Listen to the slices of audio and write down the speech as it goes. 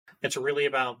It's really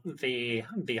about the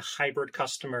hybrid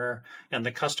customer and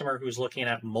the customer who's looking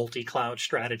at multi-cloud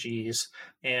strategies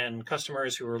and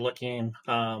customers who are looking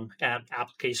at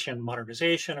application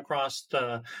modernization across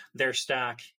their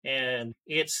stack. And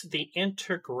it's the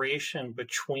integration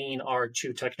between our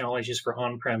two technologies for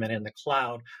on-prem and in the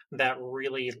cloud that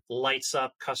really lights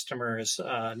up customers'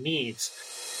 needs.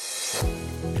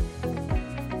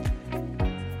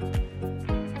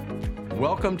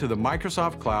 Welcome to the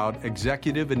Microsoft Cloud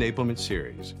Executive Enablement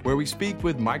Series, where we speak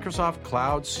with Microsoft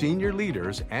Cloud senior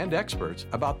leaders and experts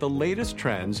about the latest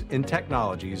trends in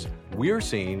technologies we're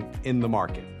seeing in the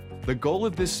market. The goal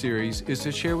of this series is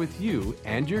to share with you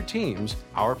and your teams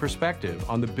our perspective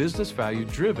on the business value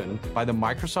driven by the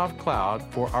Microsoft Cloud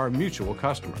for our mutual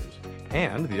customers,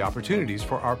 and the opportunities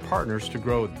for our partners to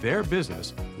grow their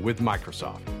business with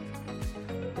Microsoft.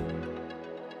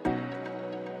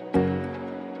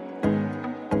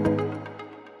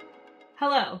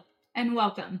 Hello, and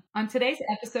welcome. On today's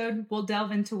episode, we'll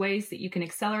delve into ways that you can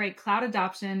accelerate cloud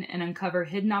adoption and uncover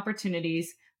hidden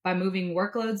opportunities by moving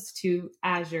workloads to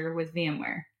Azure with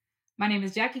VMware. My name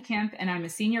is Jackie Kemp, and I'm a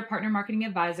Senior Partner Marketing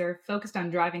Advisor focused on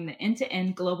driving the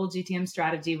end-to-end global GTM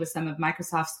strategy with some of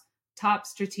Microsoft's top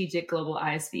strategic global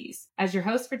ISVs. As your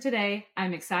host for today,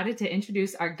 I'm excited to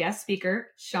introduce our guest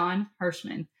speaker, Sean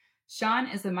Hirschman. Sean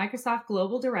is the Microsoft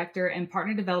Global Director and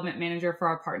Partner Development Manager for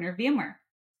our partner, VMware.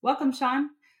 Welcome,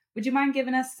 Sean. Would you mind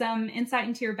giving us some insight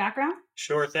into your background?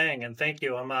 Sure thing, and thank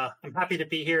you. I'm happy to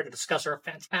be here to discuss our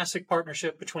fantastic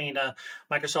partnership between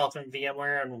Microsoft and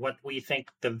VMware and what we think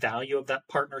the value of that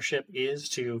partnership is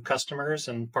to customers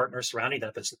and partners surrounding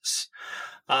that business.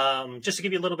 Just to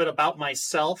give you a little bit about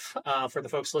myself for the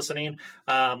folks listening,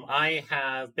 I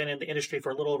have been in the industry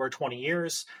for a little over 20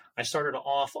 years. I started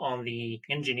off on the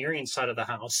engineering side of the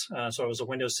house. So I was a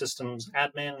Windows systems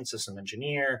admin, system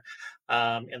engineer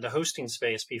in the hosting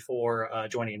space before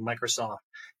joining Microsoft.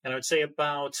 And I would say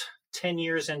about 10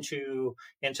 years into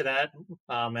that,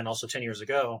 and also 10 years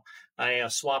ago, I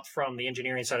swapped from the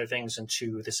engineering side of things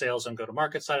into the sales and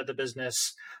go-to-market side of the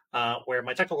business, where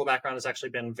my technical background has actually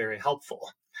been very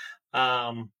helpful.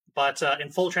 But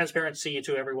in full transparency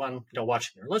to everyone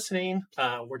watching or listening,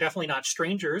 we're definitely not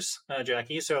strangers,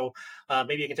 Jackie. So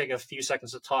maybe you can take a few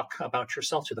seconds to talk about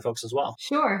yourself to the folks as well.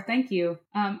 Sure. Thank you.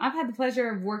 I've had the pleasure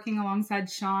of working alongside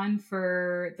Sean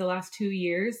for the last 2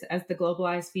 years as the Global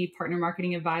ISV Partner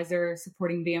Marketing Advisor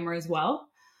supporting VMware as well.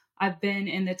 I've been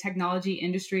in the technology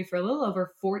industry for a little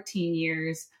over 14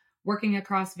 years, working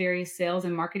across various sales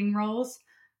and marketing roles.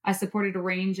 I supported a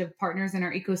range of partners in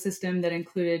our ecosystem that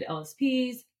included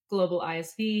LSPs, global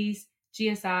ISVs,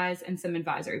 GSIs, and some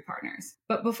advisory partners.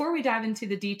 But before we dive into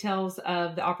the details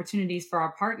of the opportunities for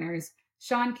our partners,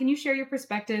 Sean, can you share your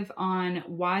perspective on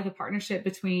why the partnership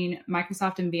between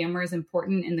Microsoft and VMware is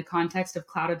important in the context of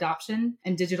cloud adoption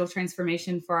and digital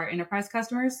transformation for our enterprise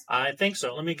customers? I think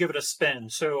so. Let me give it a spin.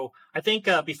 So I think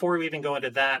before we even go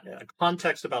into that,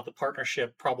 context about the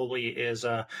partnership probably is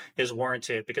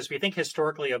warranted, because if you think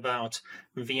historically about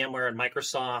VMware and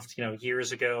Microsoft,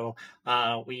 years ago,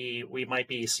 we might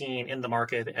be seen in the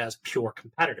market as pure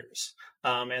competitors.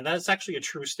 And that's actually a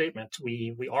true statement.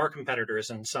 We are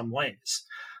competitors in some ways.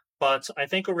 But I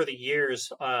think over the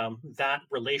years, that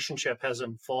relationship has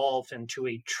evolved into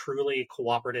a truly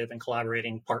cooperative and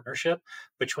collaborating partnership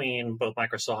between both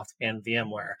Microsoft and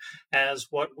VMware. As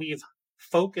what we've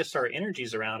focused our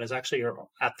energies around is actually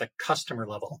at the customer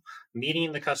level,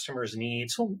 meeting the customer's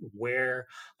needs where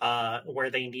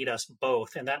they need us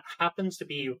both. And that happens to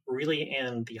be really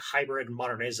in the hybrid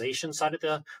modernization side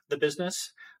of the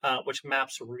business, which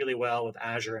maps really well with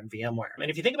Azure and VMware. And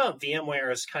if you think about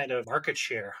VMware's kind of market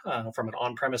share from an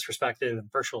on-premise perspective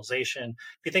and virtualization,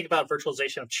 if you think about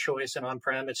virtualization of choice and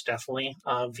on-prem, it's definitely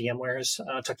VMware's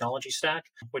technology stack,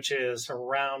 which is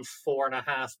around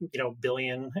 $4.5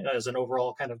 billion as an overall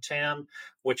kind of TAM,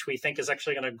 which we think is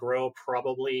actually going to grow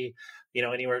probably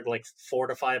anywhere like 4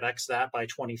 to 5x that by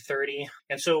 2030.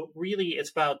 And so really it's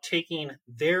about taking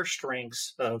their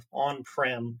strengths of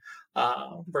on-prem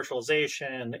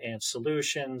virtualization and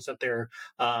solutions that they're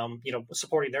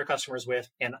supporting their customers with,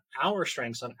 and our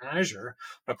strengths on Azure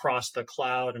across the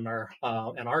cloud and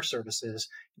our services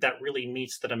that really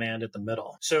meets the demand at the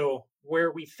middle. So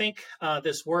where we think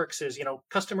this works is,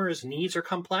 customers' needs are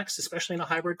complex, especially in a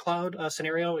hybrid cloud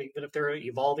scenario. Even if they're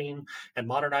evolving and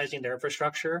modernizing their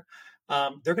infrastructure,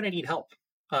 they're going to need help.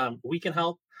 We can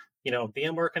help,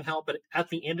 VMware can help, but at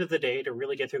the end of the day, to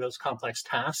really get through those complex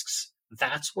tasks,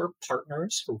 that's where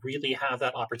partners really have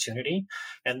that opportunity.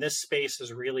 And this space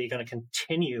is really going to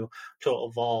continue to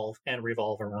evolve and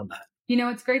revolve around that.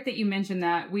 It's great that you mentioned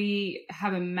that. We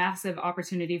have a massive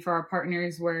opportunity for our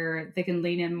partners where they can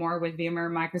lean in more with VMware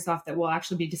and Microsoft that we'll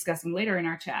actually be discussing later in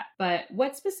our chat. But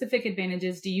what specific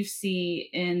advantages do you see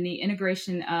in the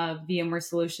integration of VMware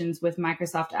solutions with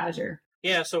Microsoft Azure?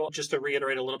 Yeah, so just to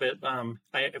reiterate a little bit, if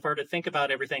I were to think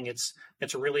about everything, it's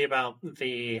really about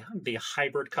the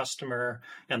hybrid customer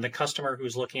and the customer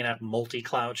who's looking at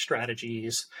multi-cloud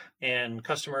strategies and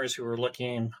customers who are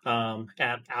looking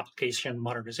at application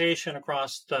modernization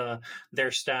across their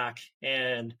stack.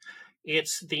 And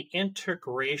it's the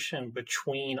integration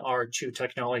between our two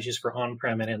technologies for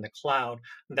on-prem and in the cloud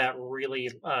that really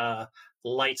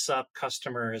lights up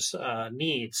customers'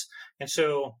 needs. And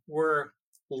so we're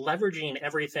leveraging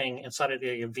everything inside of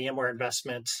the VMware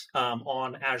investment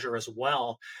on Azure as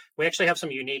well. We actually have some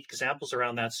unique examples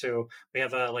around that. So we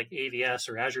have like AVS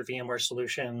or Azure VMware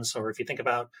solutions, or if you think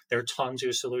about their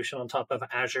Tanzu solution on top of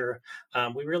Azure,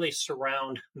 we really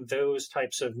surround those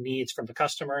types of needs from the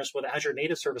customers with Azure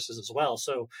native services as well.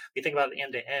 So if you think about it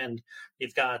end to end,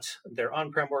 you've got their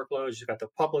on-prem workloads, you've got the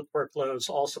public workloads,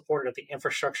 all supported at the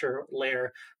infrastructure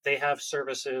layer. They have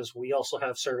services, we also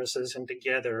have services, and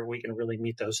together we can really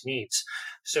meet those needs.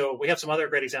 So we have some other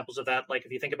great examples of that. Like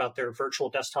if you think about their virtual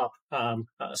desktop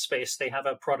space, they have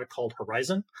a product called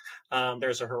Horizon.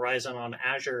 There's a Horizon on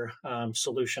Azure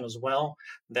solution as well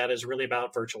that is really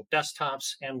about virtual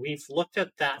desktops. And we've looked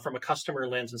at that from a customer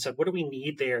lens and said, what do we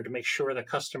need there to make sure that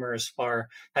customers are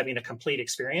having a complete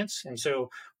experience? And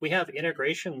so we have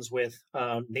integrations with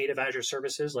native Azure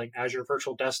services like Azure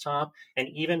Virtual Desktop and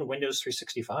even Windows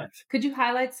 365. Could you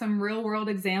highlight some real world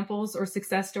examples or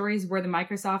success stories where the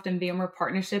Microsoft and VMware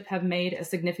partnership have made a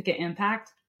significant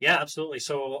impact? Yeah, absolutely.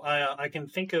 So I can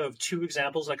think of two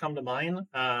examples that come to mind.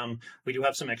 We do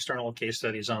have some external case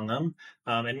studies on them,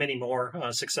 and many more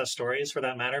success stories for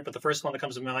that matter. But the first one that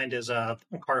comes to mind is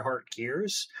Carhartt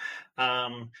Gears.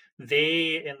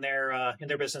 They in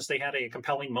their business, they had a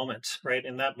compelling moment, right?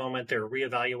 In that moment, they're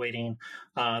reevaluating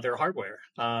their hardware,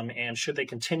 and should they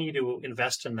continue to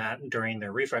invest in that during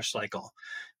their refresh cycle.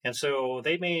 And so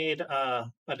they made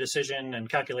a decision and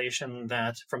calculation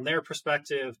that, from their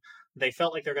perspective, they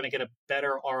felt like they're going to get a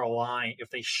better ROI if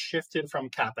they shifted from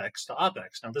CapEx to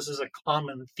OpEx. Now, this is a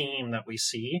common theme that we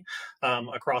see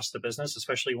across the business,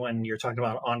 especially when you're talking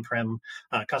about on-prem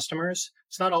customers.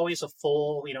 It's not always a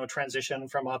full, transition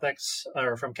from OpEx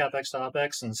or from CapEx to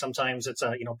OpEx, and sometimes it's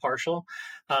partial.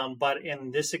 But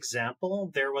in this example,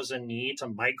 there was a need to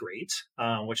migrate,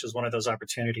 which is one of those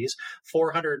opportunities,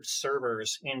 400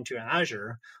 servers into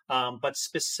Azure, but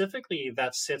specifically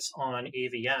that sits on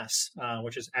AVS,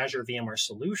 which is Azure VMware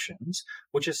Solutions,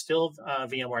 which is still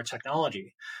VMware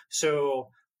technology. So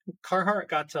Carhartt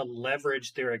got to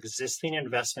leverage their existing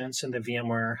investments in the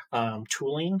VMware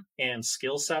tooling and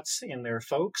skill sets in their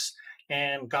folks,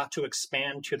 and got to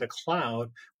expand to the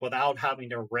cloud without having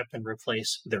to rip and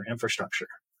replace their infrastructure.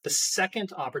 The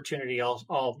second opportunity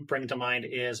I'll bring to mind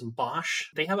is Bosch.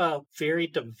 They have a very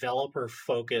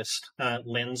developer-focused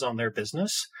lens on their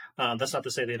business. That's not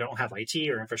to say they don't have IT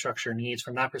or infrastructure needs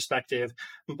from that perspective,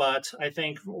 but I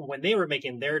think when they were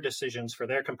making their decisions for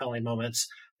their compelling moments,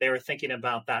 they were thinking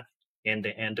about that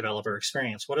end-to-end developer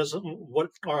experience. What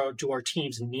do our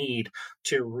teams need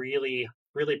to really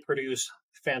produce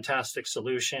fantastic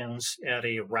solutions at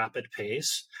a rapid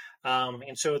pace?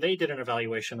 And so they did an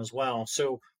evaluation as well.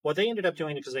 So what they ended up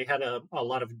doing, because they had a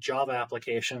lot of Java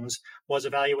applications, was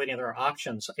evaluating their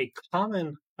options. A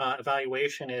common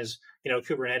evaluation is,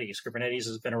 Kubernetes. Kubernetes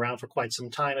has been around for quite some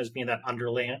time as being that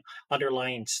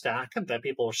underlying stack that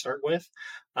people start with.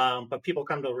 But people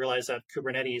come to realize that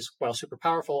Kubernetes, while super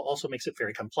powerful, also makes it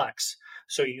very complex.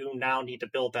 So you now need to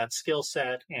build that skill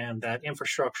set and that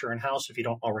infrastructure in-house if you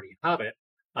don't already have it,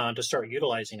 to start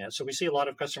utilizing it. So we see a lot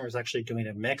of customers actually doing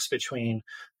a mix between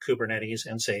Kubernetes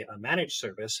and, say, a managed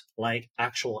service like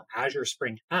actual Azure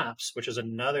Spring Apps, which is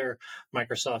another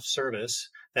Microsoft service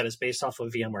that is based off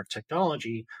of VMware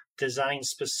technology, designed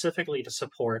specifically to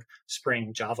support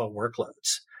Spring Java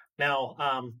workloads. Now,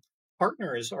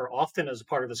 partners are often, as a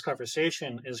part of this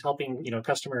conversation, is helping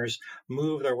customers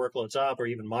move their workloads up or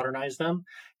even modernize them,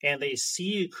 and they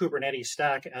see Kubernetes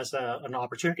stack as an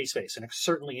opportunity space, and it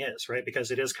certainly is, right? Because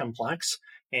it is complex,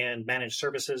 and managed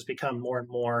services become more and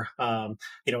more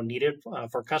needed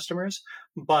for customers.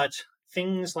 But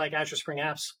things like Azure Spring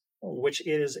Apps, which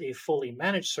is a fully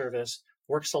managed service,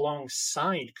 works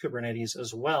alongside Kubernetes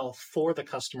as well for the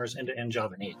customer's end-to-end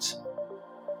Java needs.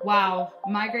 Wow,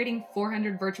 migrating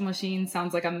 400 virtual machines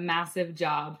sounds like a massive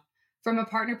job. From a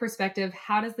partner perspective,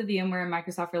 how does the VMware and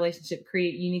Microsoft relationship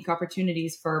create unique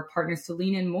opportunities for partners to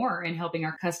lean in more in helping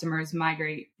our customers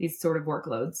migrate these sort of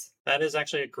workloads? That is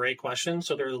actually a great question.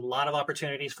 So there's a lot of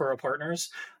opportunities for our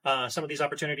partners. Some of these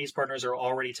opportunities partners are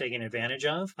already taking advantage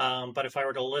of. But if I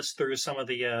were to list through some of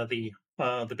the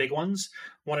big ones,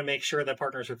 want to make sure that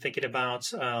partners are thinking about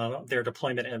their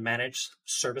deployment and managed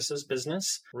services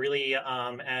business. Really,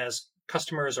 as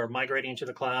customers are migrating to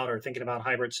the cloud or thinking about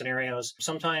hybrid scenarios,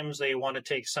 sometimes they want to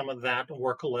take some of that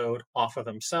workload off of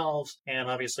themselves and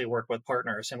obviously work with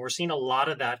partners. And we're seeing a lot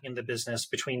of that in the business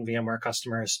between VMware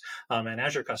customers and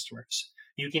Azure customers.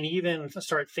 You can even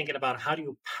start thinking about how do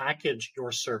you package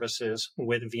your services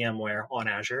with VMware on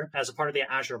Azure as a part of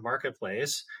the Azure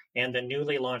Marketplace and the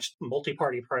newly launched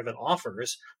multi-party private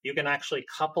offers. You can actually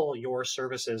couple your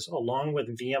services along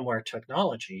with VMware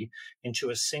technology into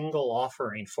a single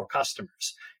offering for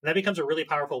customers. And that becomes a really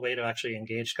powerful way to actually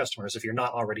engage customers if you're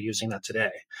not already using that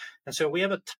today. And so we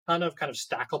have a ton of kind of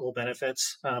stackable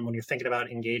benefits when you're thinking about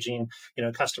engaging,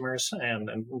 customers and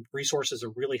resources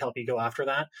that really help you go after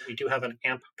that. We do have an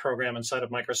AMP program inside of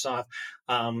Microsoft,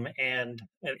 and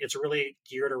it's really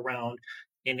geared around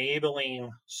enabling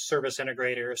service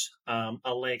integrators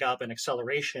a leg up in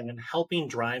acceleration and helping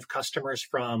drive customers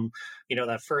from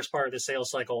that first part of the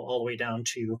sales cycle all the way down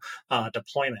to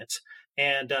deployment.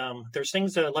 And there's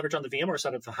things to leverage on the VMware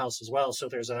side of the house as well. So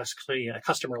there's actually a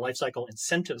customer lifecycle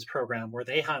incentives program where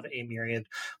they have a myriad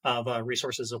of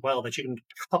resources as well that you can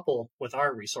couple with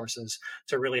our resources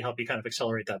to really help you kind of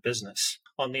accelerate that business.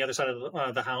 On the other side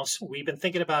of the house, we've been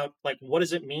thinking about what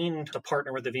does it mean to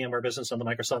partner with the VMware business and the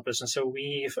Microsoft business. So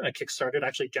we've kickstarted,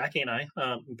 actually, Jackie and I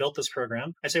built this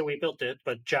program. I say we built it,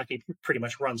 but Jackie pretty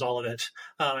much runs all of it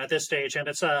at this stage. And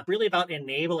it's really about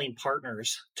enabling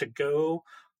partners to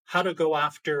how to go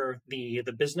after the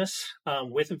business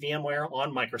with VMware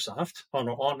on Microsoft,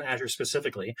 on Azure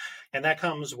specifically. And that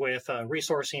comes with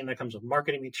resourcing, that comes with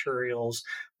marketing materials.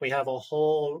 We have a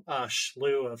whole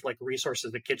slew of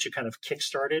resources that get you kind of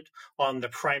kickstarted on the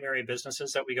primary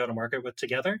businesses that we go to market with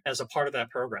together as a part of that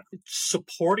program.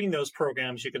 Supporting those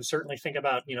programs, you can certainly think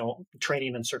about,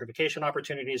 training and certification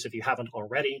opportunities if you haven't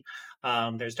already.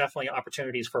 There's definitely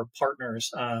opportunities for partners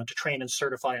to train and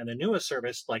certify on the newest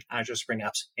service like Azure Spring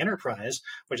Apps Enterprise,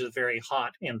 which is very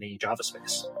hot in the Java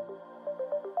space.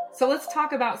 So let's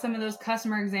talk about some of those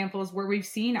customer examples where we've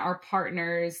seen our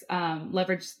partners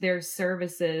leverage their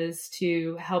services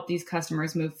to help these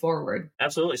customers move forward.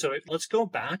 Absolutely. So let's go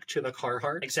back to the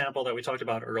Carhartt example that we talked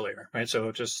about earlier, right?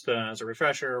 So just as a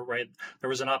refresher, right, there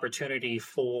was an opportunity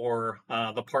for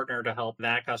the partner to help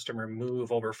that customer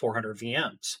move over 400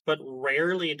 VMs. But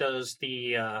rarely does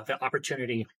the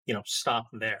opportunity, stop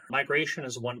there. Migration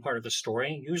is one part of the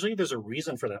story. Usually there's a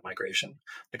reason for that migration.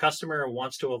 The customer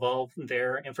wants to evolve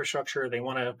their infrastructure. They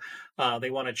want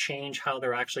to change how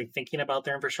they're actually thinking about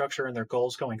their infrastructure and their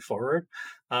goals going forward.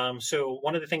 So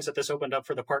one of the things that this opened up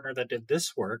for the partner that did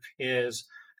this work is,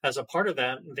 as a part of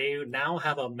that, they now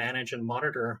have a manage and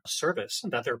monitor service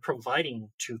that they're providing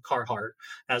to Carhartt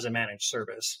as a managed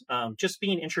service. Just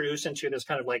being introduced into this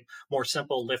kind of more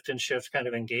simple lift and shift kind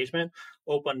of engagement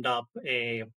opened up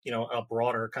a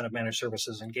broader kind of managed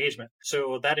services engagement.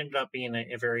 So that ended up being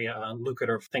a very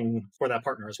lucrative thing for that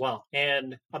partner as well.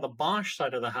 And on the Bosch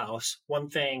side of the house, one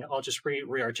thing I'll just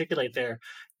re-articulate there,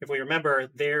 if we remember,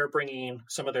 they're bringing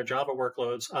some of their Java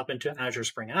workloads up into Azure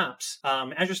Spring Apps.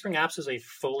 Azure Spring Apps is a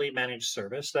fully managed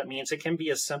service. That means it can be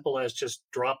as simple as just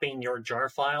dropping your jar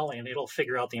file and it'll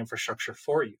figure out the infrastructure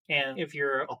for you. And if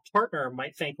you're a partner,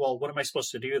 might think, well, what am I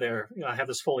supposed to do there? I have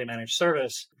this fully managed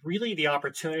service. Really, the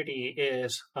opportunity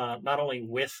is not only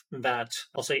with that,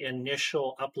 I'll say,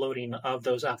 initial uploading of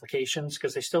those applications,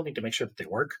 because they still need to make sure that they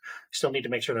work, still need to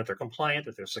make sure that they're compliant,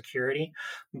 that there's security.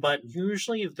 But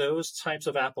usually those types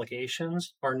of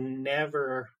applications are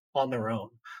never on their own.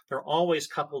 They're always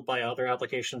coupled by other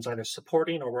applications, either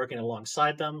supporting or working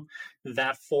alongside them,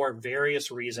 that for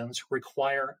various reasons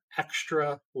require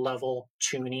extra level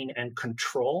tuning and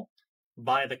control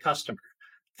by the customer.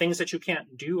 Things that you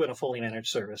can't do in a fully managed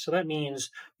service. So that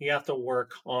means you have to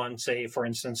work on, say, for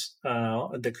instance,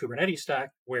 the Kubernetes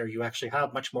stack, where you actually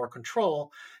have much more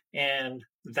control, and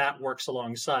that works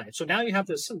alongside. So now you have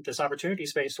this opportunity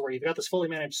space where you've got this fully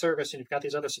managed service and you've got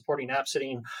these other supporting apps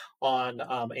sitting on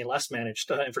a less managed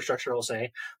infrastructure, I'll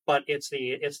say, but it's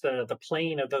the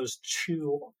plane of those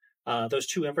two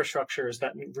infrastructures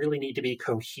that really need to be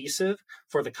cohesive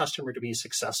for the customer to be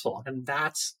successful. And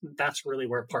that's really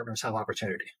where partners have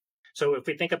opportunity. So if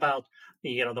we think about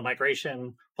the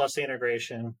migration plus the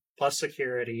integration plus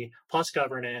security plus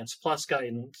governance plus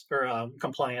guidance or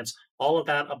compliance, all of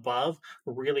that above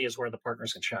really is where the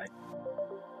partners can shine.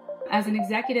 As an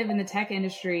executive in the tech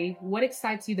industry, what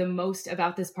excites you the most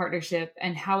about this partnership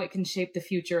and how it can shape the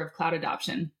future of cloud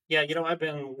adoption? Yeah, I've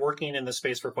been working in this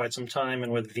space for quite some time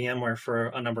and with VMware for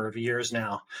a number of years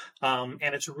now. And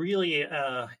it's really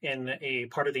in a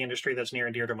part of the industry that's near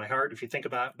and dear to my heart. If you think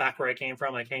about back where I came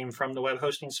from the web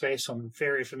hosting space. So I'm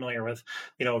very familiar with,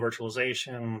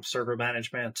 virtualization, server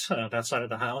management, that side of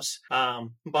the house.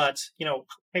 But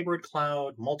hybrid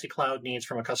cloud, multi-cloud needs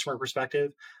from a customer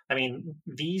perspective. I mean,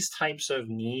 these types of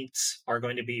needs are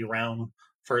going to be around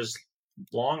for as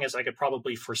long as I could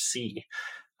probably foresee.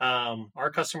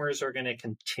 Our customers are going to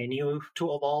continue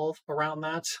to evolve around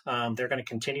that. They're going to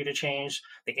continue to change.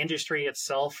 The industry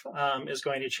itself is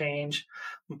going to change.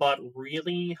 But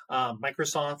really,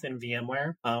 Microsoft and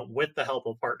VMware, with the help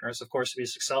of partners, of course, to be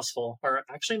successful, are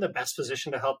actually in the best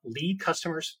position to help lead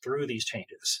customers through these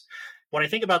changes. When I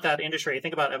think about that industry, I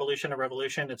think about evolution and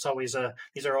revolution. It's always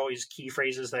these are always key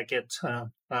phrases that get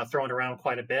thrown around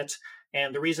quite a bit.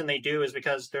 And the reason they do is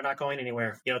because they're not going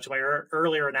anywhere. To my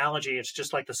earlier analogy, it's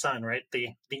just like the sun, right?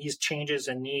 These changes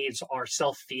and needs are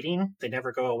self-feeding. They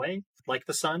never go away, like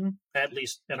the sun, at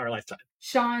least in our lifetime.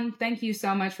 Sean, thank you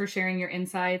so much for sharing your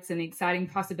insights and the exciting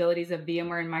possibilities of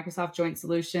VMware and Microsoft joint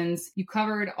solutions. You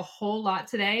covered a whole lot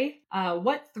today.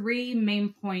 What 3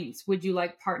 main points would you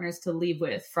like partners to leave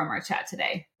with from our chat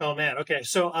today? Oh, man. Okay.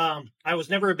 So I was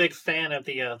never a big fan of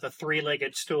the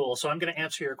 3-legged stool. So I'm going to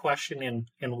answer your question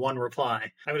in one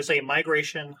reply. I would say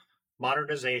migration,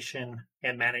 modernization,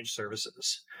 and managed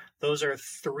services. Those are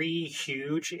 3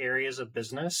 huge areas of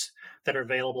business that are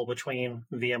available between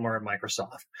VMware and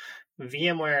Microsoft.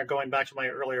 VMware, going back to my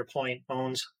earlier point,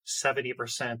 owns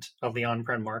 70% of the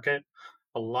on-prem market.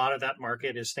 A lot of that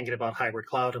market is thinking about hybrid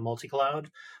cloud and multi-cloud.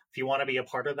 If you want to be a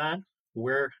part of that,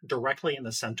 we're directly in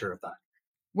the center of that.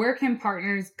 Where can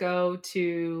partners go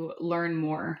to learn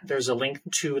more? There's a link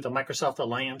to the Microsoft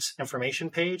Alliance information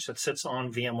page that sits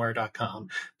on VMware.com.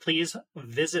 Please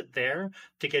visit there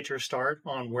to get your start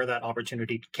on where that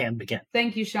opportunity can begin.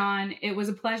 Thank you, Sean. It was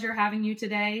a pleasure having you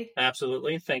today.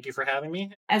 Absolutely. Thank you for having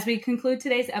me. As we conclude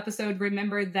today's episode,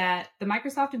 remember that the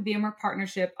Microsoft and VMware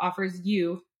partnership offers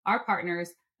you, our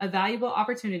partners, a valuable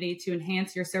opportunity to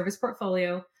enhance your service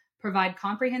portfolio, provide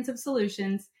comprehensive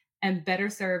solutions, and better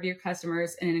serve your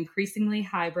customers in an increasingly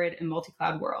hybrid and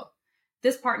multi-cloud world.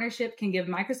 This partnership can give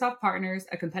Microsoft partners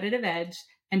a competitive edge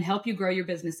and help you grow your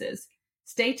businesses.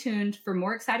 Stay tuned for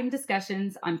more exciting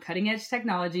discussions on cutting-edge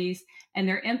technologies and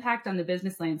their impact on the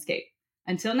business landscape.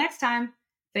 Until next time,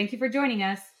 thank you for joining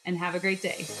us and have a great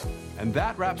day. And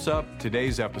that wraps up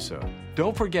today's episode.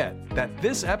 Don't forget that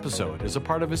this episode is a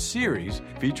part of a series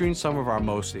featuring some of our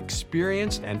most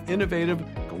experienced and innovative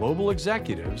global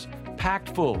executives,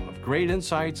 packed full of great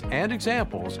insights and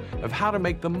examples of how to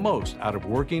make the most out of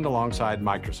working alongside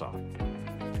Microsoft.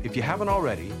 If you haven't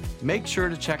already, make sure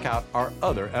to check out our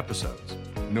other episodes.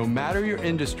 No matter your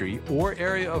industry or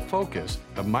area of focus,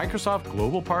 the Microsoft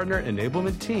Global Partner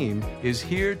Enablement Team is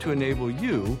here to enable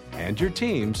you and your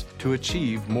teams to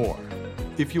achieve more.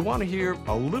 If you want to hear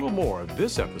a little more of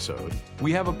this episode,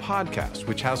 we have a podcast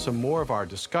which has some more of our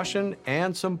discussion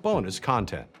and some bonus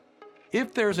content.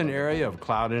 If there's an area of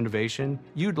cloud innovation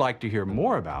you'd like to hear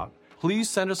more about, please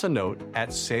send us a note at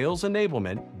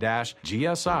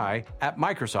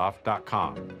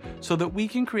salesenablement-gsi@microsoft.com so that we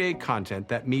can create content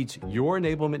that meets your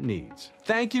enablement needs.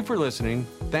 Thank you for listening,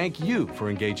 thank you for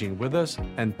engaging with us,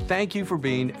 and thank you for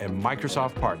being a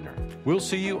Microsoft partner. We'll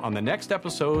see you on the next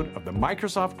episode of the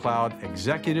Microsoft Cloud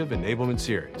Executive Enablement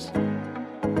Series.